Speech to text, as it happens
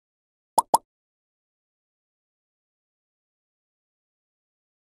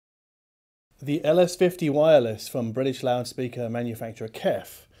The LS50 Wireless from British loudspeaker manufacturer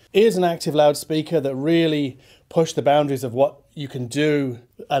KEF is an active loudspeaker that really pushed the boundaries of what you can do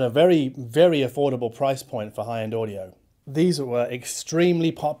at a very, very affordable price point for high-end audio. These were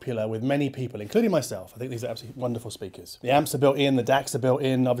extremely popular with many people, including myself. I think these are absolutely wonderful speakers. The amps are built in, the DACs are built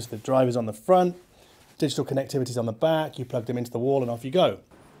in, obviously the driver's on the front, digital connectivity's on the back, you plug them into the wall and off you go.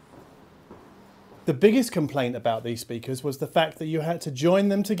 The biggest complaint about these speakers was the fact that you had to join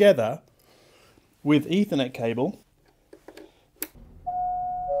them together with Ethernet cable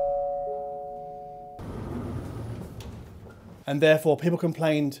and therefore people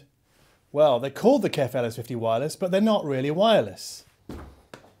complained, well, they're called the KEF LS50 Wireless, but they're not really wireless.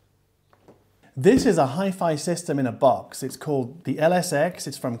 This is a hi-fi system in a box. It's called the LSX,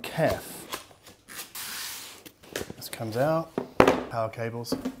 it's from KEF. This comes out, power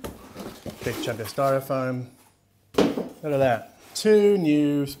cables, big chunk of styrofoam. Look at that, 2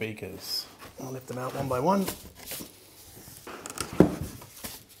 new speakers. I'll lift them out one by one.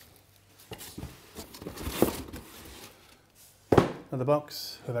 Another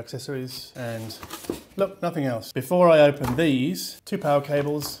box of accessories and look, nothing else. Before I open these, 2 power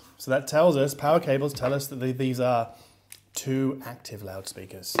cables. So that tells us, power cables tell us that these are 2 active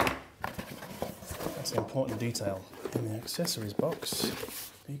loudspeakers. That's an important detail. In the accessories box,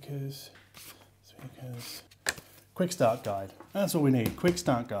 speakers, quick start guide. That's all we need, quick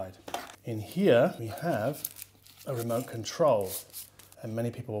start guide. In here, we have a remote control, and many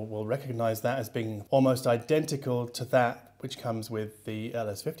people will recognize that as being almost identical to that which comes with the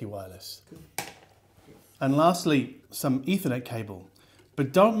LS50 Wireless. And lastly, some Ethernet cable.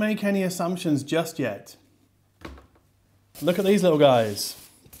 But don't make any assumptions just yet. Look at these little guys.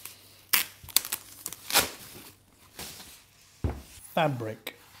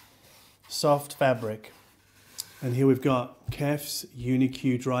 Fabric, soft fabric. And here we've got KEF's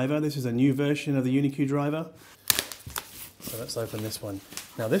UniQ driver. This is a new version of the UniQ driver. So let's open this one.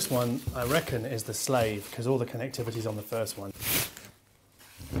 Now this one, I reckon, is the slave because all the connectivity is on the first one.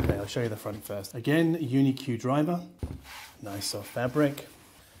 Okay, I'll show you the front first. Again, UniQ driver, nice soft fabric.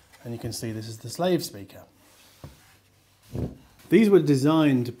 And you can see this is the slave speaker. These were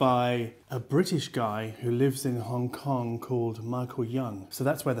designed by a British guy who lives in Hong Kong called Michael Young. So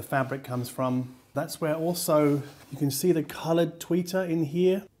that's where the fabric comes from. That's where also you can see the colored tweeter in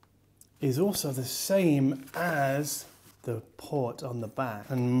here is also the same as the port on the back.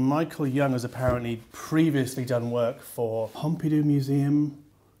 And Michael Young has apparently previously done work for Pompidou Museum,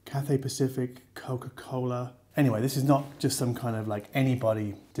 Cathay Pacific, Coca-Cola. Anyway, this is not just some kind of like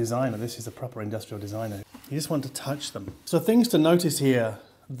anybody designer. This is a proper industrial designer. You just want to touch them. So things to notice here,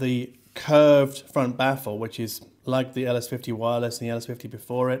 the curved front baffle, which is like the LS50 Wireless and the LS50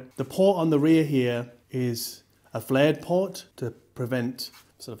 before it. The port on the rear here is a flared port to prevent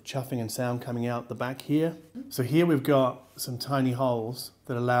sort of chuffing and sound coming out the back here. So here we've got some tiny holes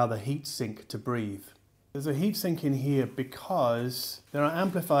that allow the heat sink to breathe. There's a heat sink in here because there are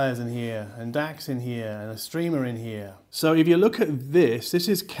amplifiers in here and DACs in here and a streamer in here. So if you look at this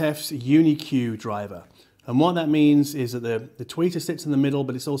is KEF's UniQ driver. And what that means is that the tweeter sits in the middle,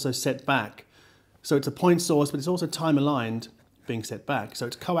 but it's also set back. So it's a point source, but it's also time aligned being set back. So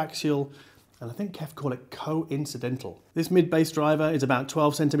it's coaxial, and I think KEF call it coincidental. This mid-bass driver is about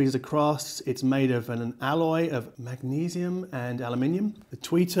 12 centimeters across. It's made of an alloy of magnesium and aluminium. The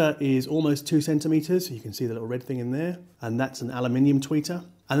tweeter is almost 2 centimeters. You can see the little red thing in there, and that's an aluminium tweeter.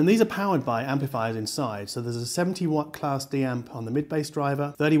 And then these are powered by amplifiers inside. So there's a 70 watt class D amp on the mid-bass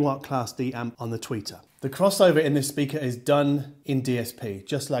driver, 30 watt class D amp on the tweeter. The crossover in this speaker is done in DSP,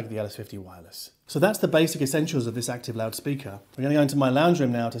 just like the LS50 Wireless. So that's the basic essentials of this active loudspeaker. We're going to go into my lounge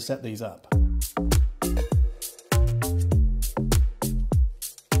room now to set these up.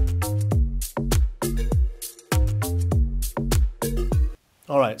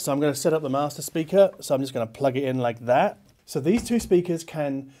 All right, so I'm going to set up the master speaker. So I'm just going to plug it in like that. So these 2 speakers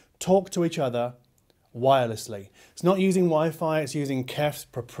can talk to each other wirelessly. It's not using Wi-Fi, it's using KEF's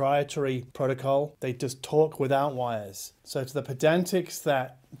proprietary protocol. They just talk without wires. So to the pedantics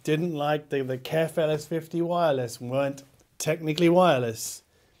that didn't like the KEF LS50 Wireless weren't technically wireless,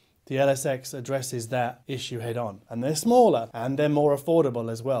 the LSX addresses that issue head on. And they're smaller and they're more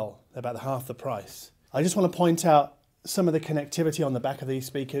affordable as well. They're about half the price. I just want to point out some of the connectivity on the back of these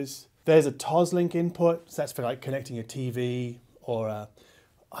speakers. There's a Toslink input, so that's for like connecting a TV or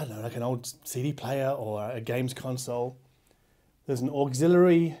I don't know, like an old CD player or a games console. There's an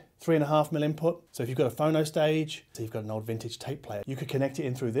auxiliary 3.5mm input. So if you've got a phono stage, so you've got an old vintage tape player, you could connect it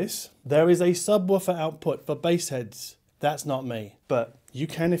in through this. There is a subwoofer output for bass heads. That's not me, but you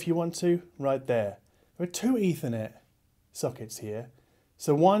can if you want to, right there. There are 2 Ethernet sockets here.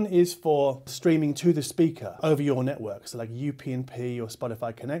 So one is for streaming to the speaker over your network, so like UPnP or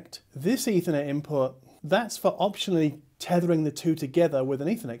Spotify Connect. This Ethernet input, that's for optionally tethering the two together with an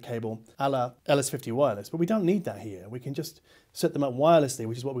Ethernet cable a la LS50 Wireless, but we don't need that here. We can just set them up wirelessly,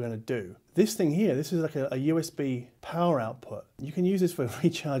 which is what we're going to do. This thing here, this is like a USB power output. You can use this for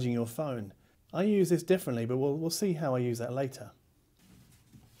recharging your phone. I use this differently, but we'll see how I use that later.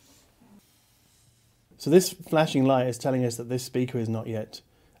 So this flashing light is telling us that this speaker is not yet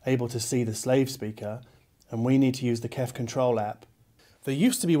able to see the slave speaker, and we need to use the KEF Control app. There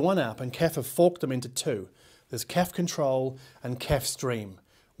used to be one app, and KEF have forked them into two. There's KEF Control and KEF Stream.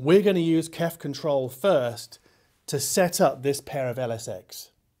 We're going to use KEF Control first to set up this pair of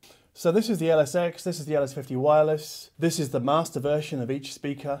LSX. So this is the LSX, this is the LS50 Wireless. This is the master version of each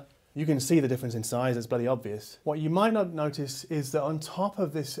speaker. You can see the difference in size, it's bloody obvious. What you might not notice is that on top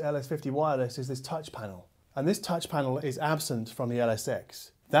of this LS50 Wireless is this touch panel. And this touch panel is absent from the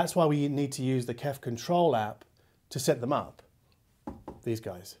LSX. That's why we need to use the KEF Control app to set them up. These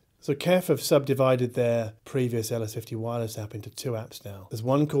guys. So KEF have subdivided their previous LS50 Wireless app into two apps now. There's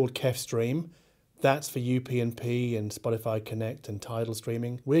one called KEF Stream. That's for UPnP and Spotify Connect and Tidal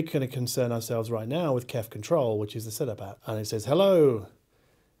streaming. We're going to concern ourselves right now with KEF Control, which is the setup app. And it says, hello,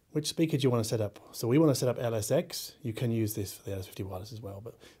 which speaker do you want to set up? So we want to set up LSX. You can use this for the LS50 Wireless as well,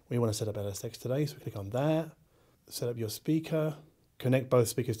 but we want to set up LSX today. So click on that, set up your speaker, connect both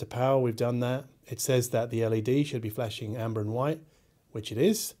speakers to power. We've done that. It says that the LED should be flashing amber and white, which it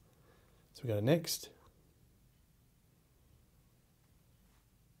is. So we go to next.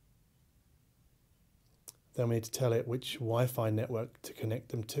 Then we need to tell it which Wi-Fi network to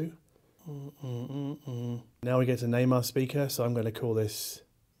connect them to. Now we get to name our speaker. So I'm going to call this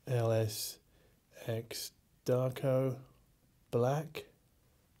LSX Darko Black.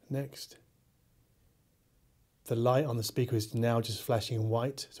 Next. The light on the speaker is now just flashing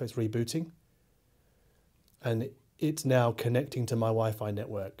white, so it's rebooting. And it's now connecting to my Wi-Fi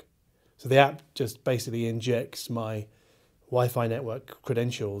network. So the app just basically injects my Wi-Fi network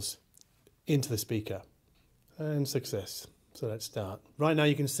credentials into the speaker. And success. So let's start. Right now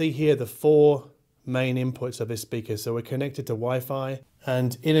you can see here the four main inputs of this speaker. So we're connected to Wi-Fi,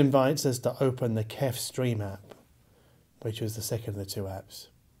 and it invites us to open the KEF Stream app, which was the second of the two apps.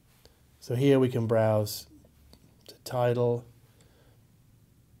 So here we can browse to Tidal,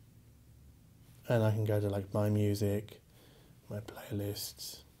 and I can go to like my music, my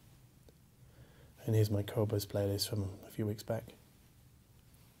playlists, and here's my Cobras playlist from a few weeks back.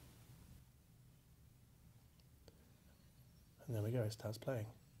 And there we go, it starts playing.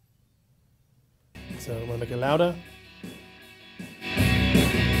 So I want to make it louder.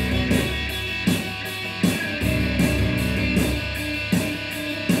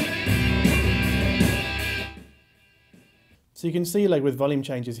 So you can see, like with volume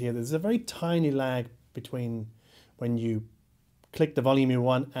changes here, there's a very tiny lag between when you click the volume you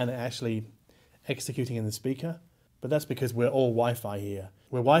want and it actually executing in the speaker. But that's because we're all Wi-Fi here.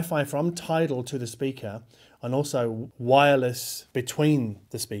 We're Wi-Fi from Tidal to the speaker and also wireless between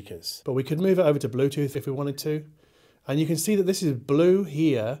the speakers. But we could move it over to Bluetooth if we wanted to. And you can see that this is blue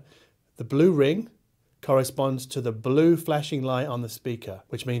here. The blue ring corresponds to the blue flashing light on the speaker,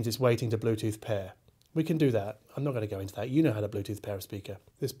 which means it's waiting to Bluetooth pair. We can do that. I'm not going to go into that. You know how to Bluetooth pair a speaker.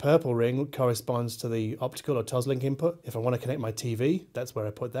 This purple ring corresponds to the optical or Toslink input. If I want to connect my TV, that's where I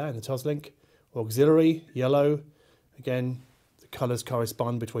put that in the Toslink. Auxiliary, yellow. Again, the colors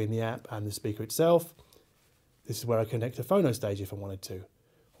correspond between the app and the speaker itself. This is where I connect a phono stage if I wanted to,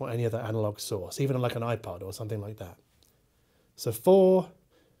 or any other analog source, even like an iPod or something like that. So four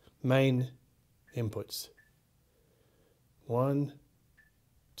main inputs. 1,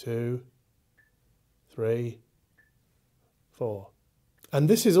 2, 3, 4. And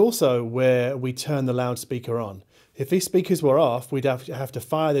this is also where we turn the loudspeaker on. If these speakers were off, we'd have to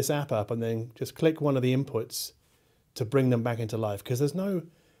fire this app up and then just click one of the inputs to bring them back into life, because there's no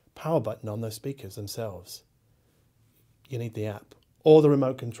power button on those speakers themselves. You need the app or the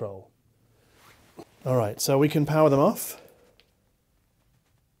remote control. All right, so we can power them off.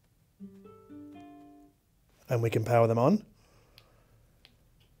 And we can power them on.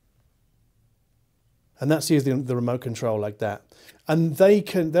 And that's using the remote control like that. And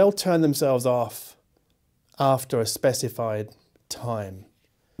they'll turn themselves off after a specified time.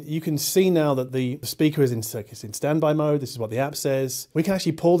 You can see now that the speaker is in standby mode. This is what the app says. We can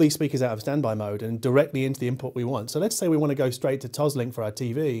actually pull these speakers out of standby mode and directly into the input we want. So let's say we want to go straight to Toslink for our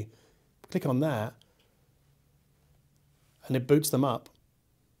TV. Click on that and it boots them up.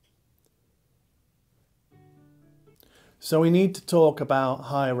 So we need to talk about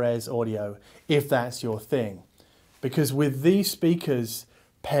high-res audio, if that's your thing. Because with these speakers,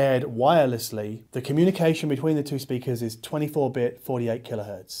 paired wirelessly, the communication between the two speakers is 24-bit, 48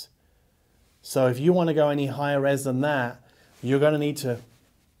 kilohertz. So if you want to go any higher res than that, you're going to need to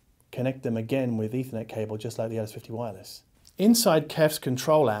connect them again with Ethernet cable, just like the LS50 Wireless. Inside KEF's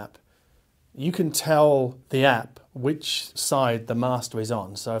control app, you can tell the app which side the master is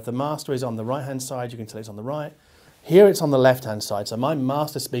on. So if the master is on the right-hand side, you can tell it's on the right. Here it's on the left-hand side. So my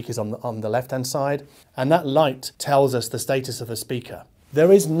master speaker is on the left-hand side, and that light tells us the status of the speaker.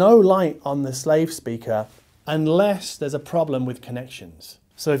 There is no light on the slave speaker unless there's a problem with connections.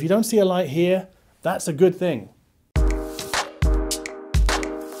 So if you don't see a light here, that's a good thing.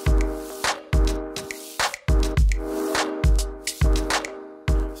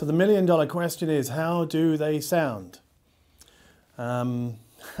 So the million-dollar question is, how do they sound?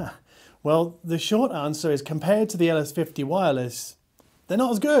 Well, the short answer is, compared to the LS50 Wireless, they're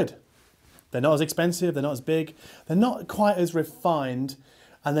not as good. They're not as expensive, they're not as big, they're not quite as refined,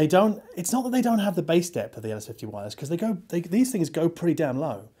 and they don't, it's not that they don't have the bass depth of the LS50 Wireless, because these things go pretty damn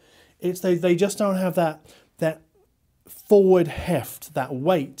low. It's they just don't have that forward heft, that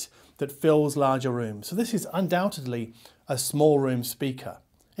weight that fills larger rooms. So this is undoubtedly a small room speaker.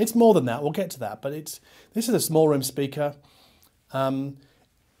 It's more than that, we'll get to that, but this is a small room speaker.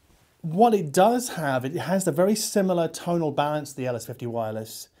 What it does have, it has a very similar tonal balance to the LS50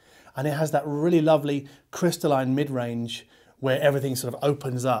 Wireless, and it has that really lovely crystalline mid-range where everything sort of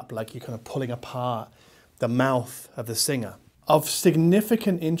opens up, like you're kind of pulling apart the mouth of the singer. Of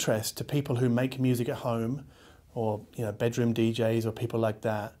significant interest to people who make music at home, or bedroom DJs or people like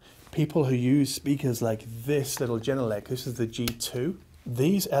that, people who use speakers like this little Genelec, this is the G2.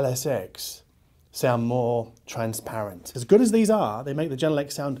 These LSX sound more transparent. As good as these are, they make the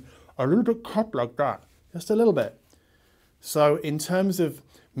Genelec sound a little bit cut like that, just a little bit. So in terms of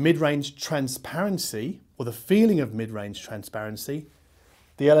mid-range transparency, or the feeling of mid-range transparency,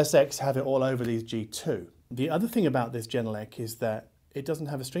 the LSX have it all over these G2. The other thing about this Genelec is that it doesn't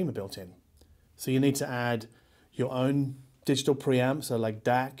have a streamer built in. So you need to add your own digital preamp, so like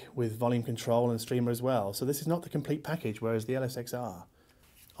DAC with volume control and streamer as well. So this is not the complete package, whereas the LSX are.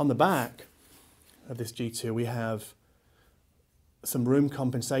 On the back of this G2, we have some room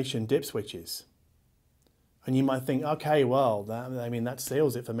compensation dip switches. And you might think, okay, well, that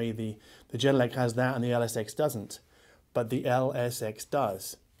seals it for me. The Genelec has that and the LSX doesn't, but the LSX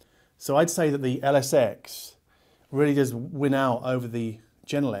does. So I'd say that the LSX really does win out over the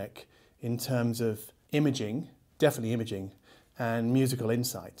Genelec in terms of imaging, definitely imaging, and musical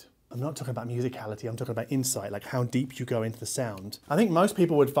insight. I'm not talking about musicality, I'm talking about insight, like how deep you go into the sound. I think most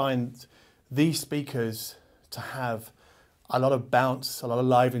people would find these speakers to have a lot of bounce, a lot of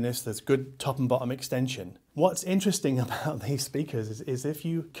liveliness, there's good top and bottom extension. What's interesting about these speakers is if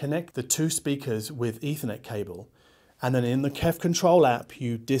you connect the two speakers with Ethernet cable, and then in the KEF control app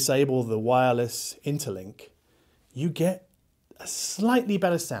you disable the wireless interlink, you get a slightly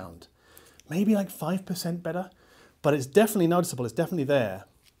better sound. Maybe like 5% better, but it's definitely noticeable, it's definitely there,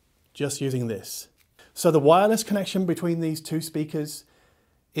 just using this. So the wireless connection between these two speakers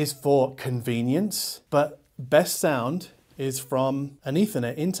is for convenience, but best sound is from an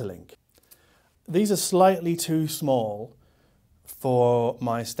Ethernet interlink. These are slightly too small for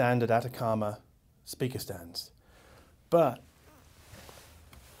my standard Atacama speaker stands. But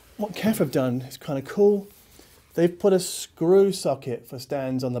what KEF have done is kind of cool. They've put a screw socket for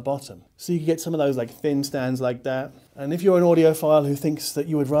stands on the bottom. So you can get some of those like thin stands like that. And if you're an audiophile who thinks that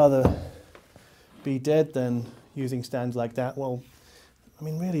you would rather be dead than using stands like that, well, I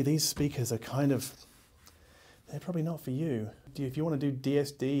mean, really, these speakers are kind of, they're probably not for you. If you want to do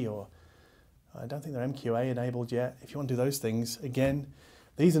DSD, or I don't think they're MQA enabled yet. If you want to do those things, again,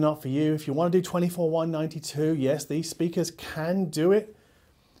 these are not for you. If you want to do 24.192, yes, these speakers can do it,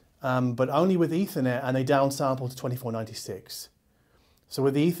 but only with Ethernet, and they downsample to 24.96. So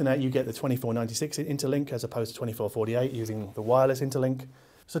with the Ethernet, you get the 24.96 interlink as opposed to 24.48 using the wireless interlink.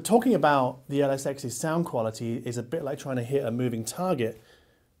 So talking about the LSX's sound quality is a bit like trying to hit a moving target,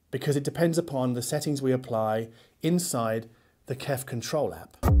 because it depends upon the settings we apply inside the KEF control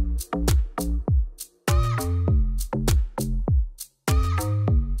app.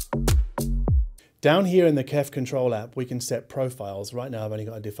 Down here in the KEF control app, we can set profiles. Right now, I've only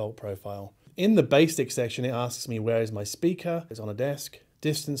got a default profile. In the basic section, it asks me where is my speaker. It's on a desk.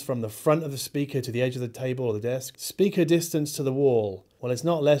 Distance from the front of the speaker to the edge of the table or the desk. Speaker distance to the wall. Well, it's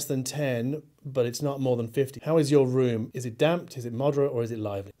not less than 10, but it's not more than 50. How is your room? Is it damped? Is it moderate? Or is it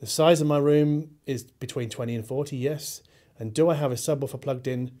lively? The size of my room is between 20 and 40, yes. And do I have a subwoofer plugged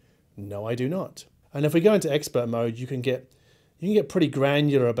in? No, I do not. And if we go into expert mode, you can get pretty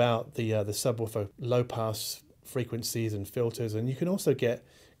granular about the subwoofer low pass frequencies and filters, and you can also get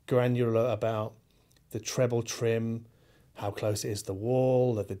granular about the treble trim, how close it is to the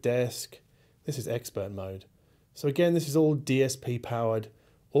wall, at the desk. This is expert mode. So again, this is all DSP powered,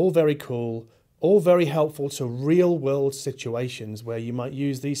 all very cool, all very helpful to real world situations where you might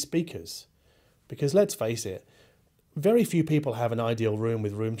use these speakers. Because let's face it, very few people have an ideal room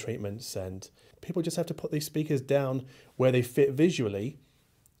with room treatments, and people just have to put these speakers down where they fit visually,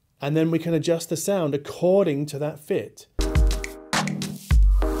 and then we can adjust the sound according to that fit.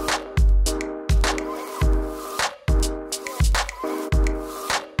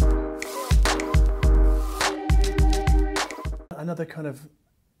 Another kind of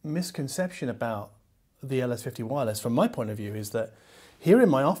misconception about the LS50 Wireless, from my point of view, is that here in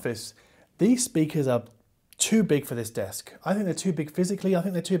my office, these speakers are too big for this desk. I think they're too big physically, I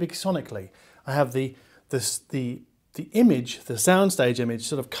think they're too big sonically. I have the image, the soundstage image,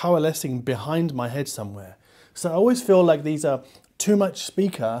 sort of coalescing behind my head somewhere. So I always feel like these are too much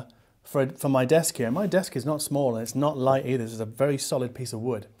speaker for my desk here. My desk is not small and it's not light either. This is a very solid piece of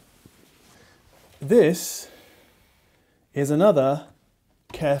wood. This is another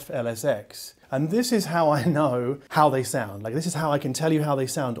KEF LSX. And this is how I know how they sound. Like, this is how I can tell you how they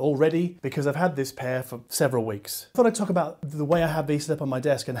sound already, because I've had this pair for several weeks. I thought I'd talk about the way I have these set up on my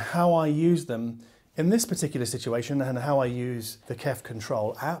desk and how I use them in this particular situation, and how I use the KEF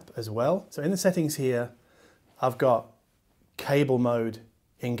Control app as well. So in the settings here, I've got cable mode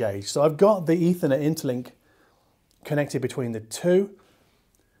engaged. So I've got the Ethernet interlink connected between the two.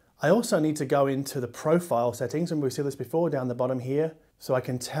 I also need to go into the profile settings, and we've seen this before down the bottom here, so I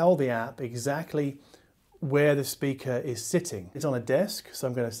can tell the app exactly where the speaker is sitting. It's on a desk, so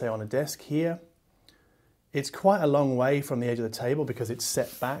I'm going to say on a desk here. It's quite a long way from the edge of the table because it's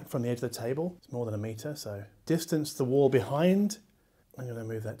set back from the edge of the table. It's more than a meter, so distance the wall behind. I'm going to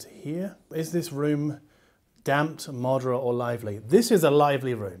move that to here. Is this room damped, moderate, or lively? This is a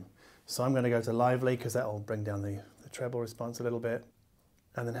lively room, so I'm going to go to lively because that will bring down the treble response a little bit.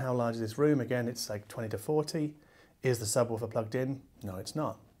 And then how large is this room? Again, it's like 20 to 40. Is the subwoofer plugged in? No, it's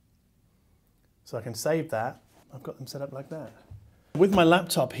not. So I can save that. I've got them set up like that. With my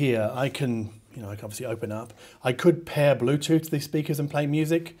laptop here, I can obviously open up. I could pair Bluetooth to these speakers and play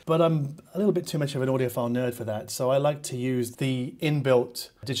music, but I'm a little bit too much of an audiophile nerd for that. So I like to use the inbuilt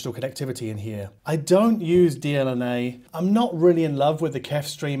digital connectivity in here. I don't use DLNA. I'm not really in love with the KEF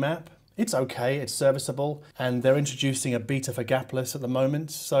Stream app. It's okay, it's serviceable, and they're introducing a beta for gapless at the moment,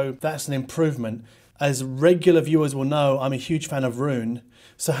 so that's an improvement. As regular viewers will know, I'm a huge fan of Roon,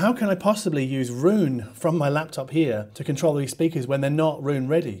 so how can I possibly use Roon from my laptop here to control these speakers when they're not Roon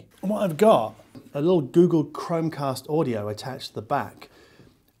ready? And what I've got, a little Google Chromecast audio attached to the back,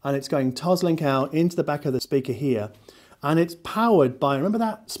 and it's going Toslink out into the back of the speaker here, and it's powered by, remember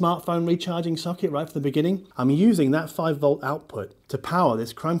that smartphone recharging socket right from the beginning? I'm using that 5-volt output to power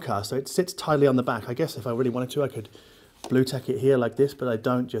this Chromecast, so it sits tightly on the back. I guess if I really wanted to, I could Bluetooth it here like this, but I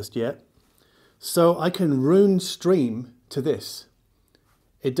don't just yet. So I can Roon stream to this.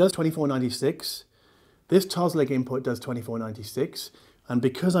 It does 2496. This Toslink input does 2496, and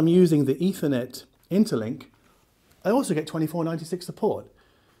because I'm using the Ethernet interlink, I also get 2496 support.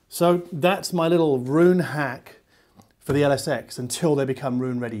 So that's my little Roon hack for the LSX until they become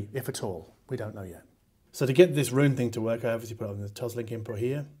Roon ready, if at all. We don't know yet. So to get this Roon thing to work, I obviously put on the Toslink input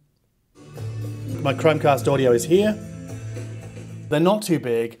here. My Chromecast audio is here. They're not too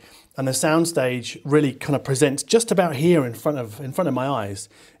big, and the soundstage really kind of presents just about here in front of my eyes.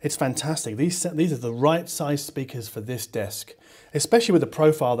 It's fantastic. These are the right size speakers for this desk, especially with the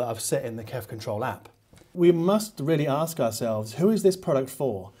profile that I've set in the KEF Control app. We must really ask ourselves, who is this product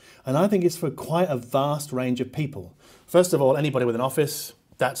for? And I think it's for quite a vast range of people. First of all, anybody with an office,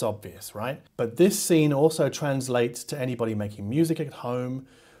 that's obvious, right? But this scene also translates to anybody making music at home,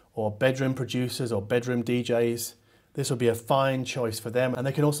 or bedroom producers or bedroom DJs. This will be a fine choice for them. And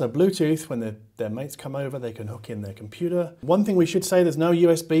they can also Bluetooth when their mates come over, they can hook in their computer. One thing we should say, there's no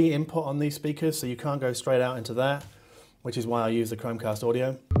USB input on these speakers, so you can't go straight out into that, which is why I use the Chromecast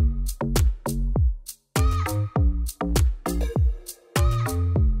audio.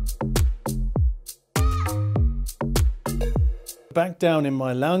 Back down in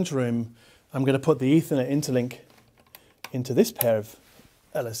my lounge room, I'm going to put the Ethernet interlink into this pair of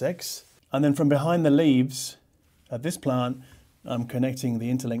LSX. And then from behind the leaves at this plant, I'm connecting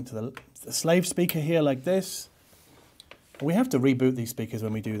the interlink to the slave speaker here like this. We have to reboot these speakers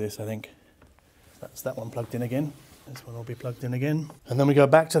when we do this, I think. That's that one plugged in again. This one will be plugged in again. And then we go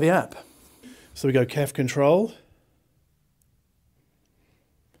back to the app. So we go KEF Control.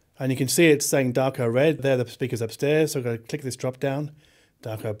 And you can see it's saying Darko Red. There are the speakers upstairs. So I'm going to click this drop down.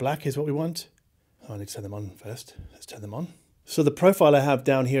 Darko Black is what we want. Oh, I need to turn them on first. Let's turn them on. So the profile I have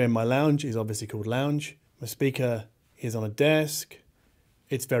down here in my lounge is obviously called lounge. My speaker is on a desk.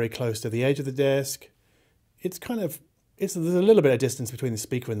 It's very close to the edge of the desk. There's a little bit of distance between the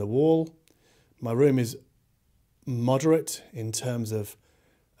speaker and the wall. My room is moderate in terms of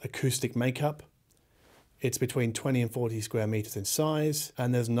acoustic makeup. It's between 20 and 40 square meters in size,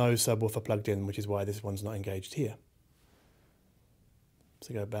 and there's no subwoofer plugged in, which is why this one's not engaged here.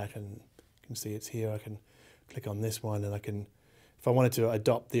 So go back and you can see it's here. I can click on this one, and I can, if I wanted to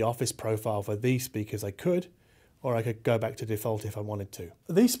adopt the office profile for these speakers, I could, or I could go back to default if I wanted to.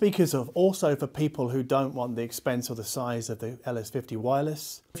 These speakers are also for people who don't want the expense or the size of the LS50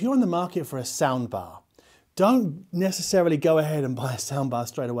 Wireless. If you're in the market for a soundbar, don't necessarily go ahead and buy a soundbar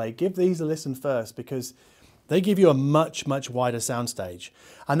straight away. Give these a listen first, because they give you a much, much wider soundstage.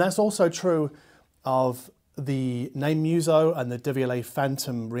 And that's also true of the Name Muso and the WLA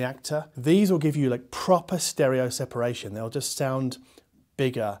Phantom Reactor. These will give you like proper stereo separation. They'll just sound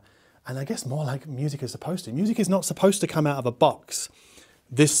bigger, and I guess more like music is supposed to. Music is not supposed to come out of a box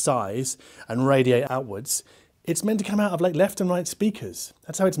this size and radiate outwards. It's meant to come out of like left and right speakers.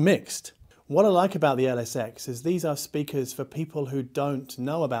 That's how it's mixed. What I like about the LSX is these are speakers for people who don't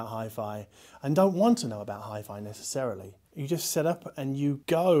know about hi-fi and don't want to know about hi-fi necessarily. You just set up and you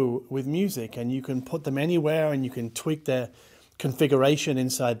go with music, and you can put them anywhere, and you can tweak their configuration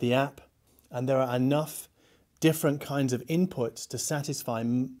inside the app. And there are enough different kinds of inputs to satisfy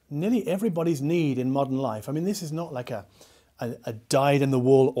nearly everybody's need in modern life. I mean, this is not like a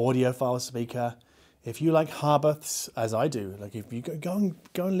dyed-in-the-wall audiophile speaker. If you like Harbaths, as I do, like if you go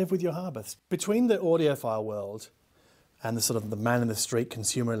and live with your Harbaths. Between the audiophile world and the sort of the man-in-the-street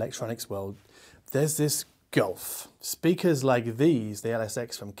consumer electronics world, there's this gulf. Speakers like these, the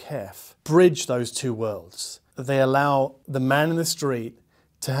LSX from KEF, bridge those two worlds. They allow the man in the street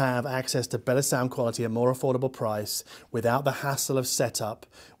to have access to better sound quality at a more affordable price, without the hassle of setup,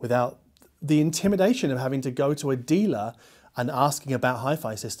 without the intimidation of having to go to a dealer and asking about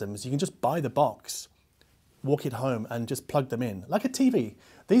hi-fi systems. You can just buy the box, walk it home, and just plug them in. Like a TV.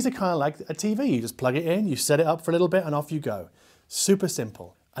 These are kind of like a TV. You just plug it in, you set it up for a little bit, and off you go. Super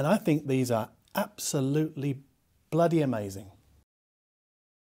simple. And I think these are absolutely bloody amazing.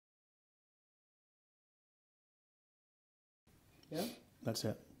 Yeah, that's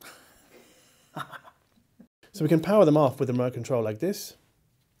it. So we can power them off with a remote control like this.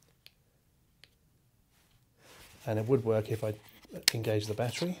 And it would work if I engage the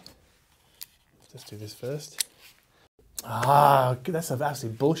battery. Let's do this first. Ah, that's an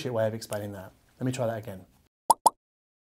absolute bullshit way of explaining that. Let me try that again.